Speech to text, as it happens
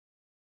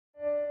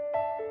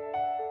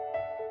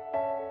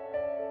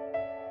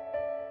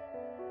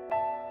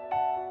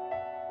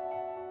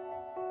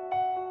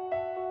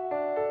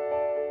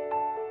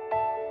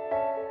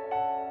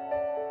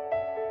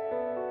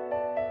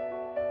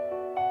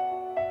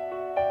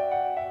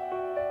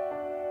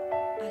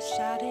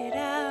shout it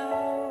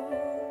out,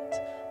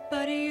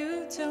 but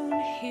you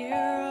don't hear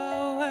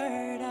a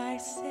word I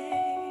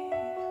say.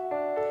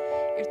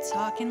 You're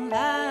talking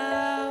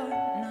loud,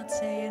 not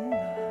saying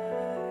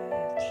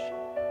much.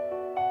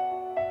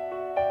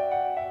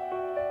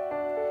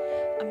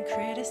 I'm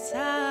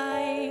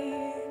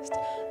criticized,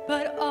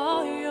 but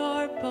all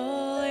your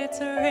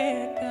bullets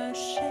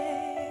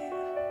ricochet.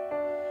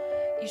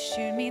 You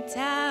shoot me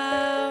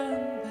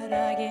down, but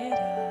I get up.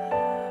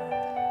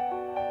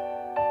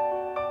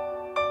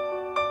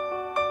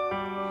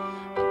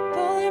 I'm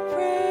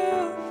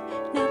bulletproof,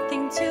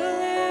 nothing to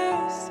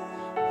lose.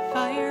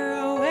 Fire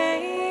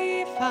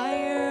away,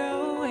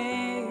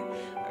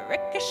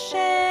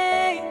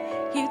 ricochet.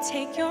 You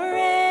take your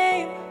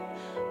aim.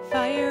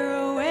 Fire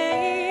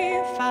away,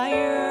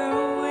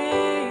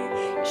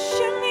 you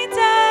shoot me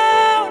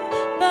down,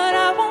 but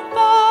I won't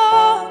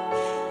fall.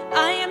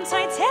 I am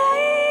titanium.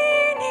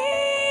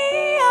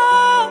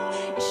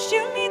 You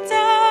shoot me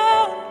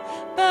down,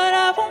 but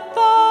I won't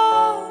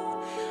fall.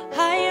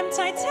 I am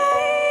titanium.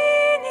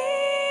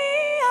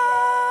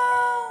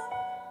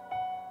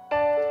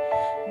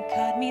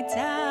 Cut me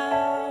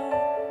down.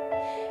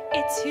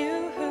 It's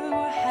you who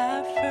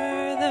have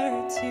further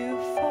to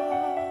fall.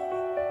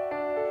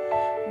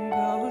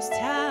 Ghost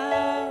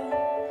town,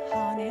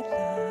 haunted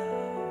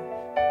love.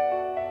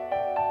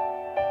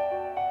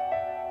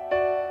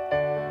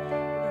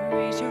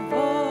 Raise your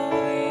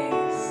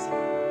voice.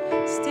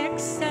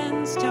 Sticks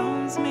and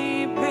stones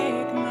may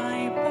break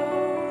my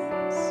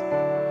bones.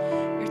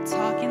 You're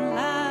talking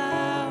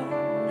loud,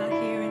 not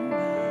hearing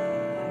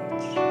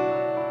much.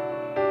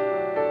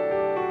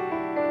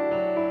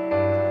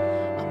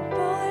 I'm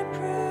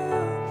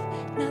bulletproof,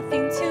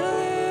 nothing to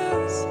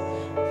lose.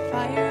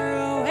 Fire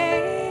away,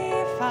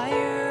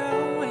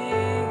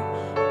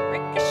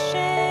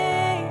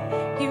 ricochet.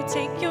 You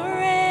take your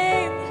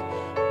aim.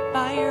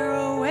 Fire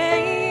away.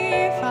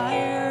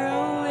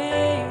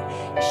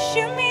 You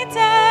shoot me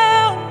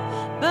down,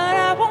 but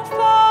I won't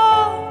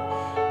fall.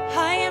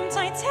 I am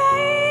titanium.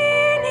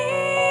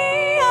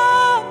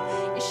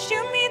 You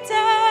shoot me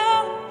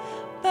down,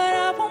 but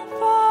I won't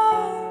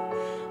fall.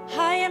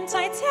 I am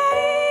titanium.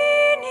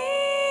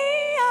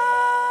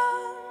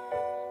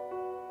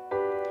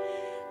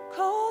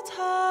 Cold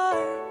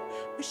heart,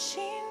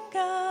 machine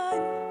gun,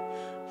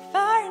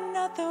 fire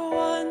not the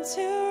one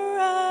to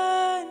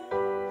run.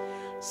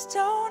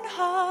 Stone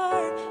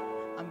heart,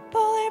 I'm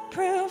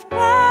bulletproof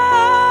glass.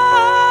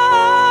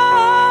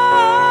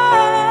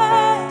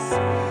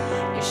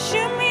 You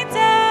shoot me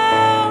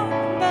down,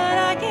 but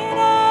I get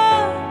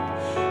up.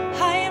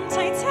 I am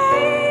titanium.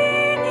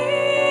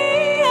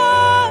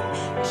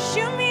 You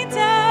shoot me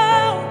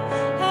down,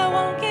 I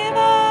won't give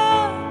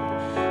up.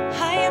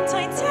 I am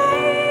titanium.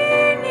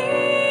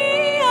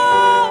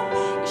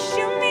 You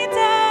shoot me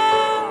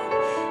down,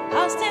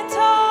 I'll stand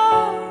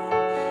tall.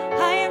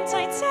 I am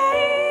titanium.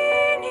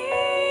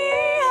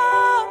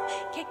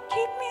 Can't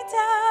keep me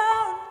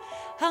down,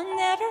 I'll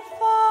never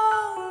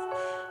fall.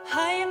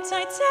 I am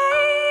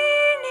titanium.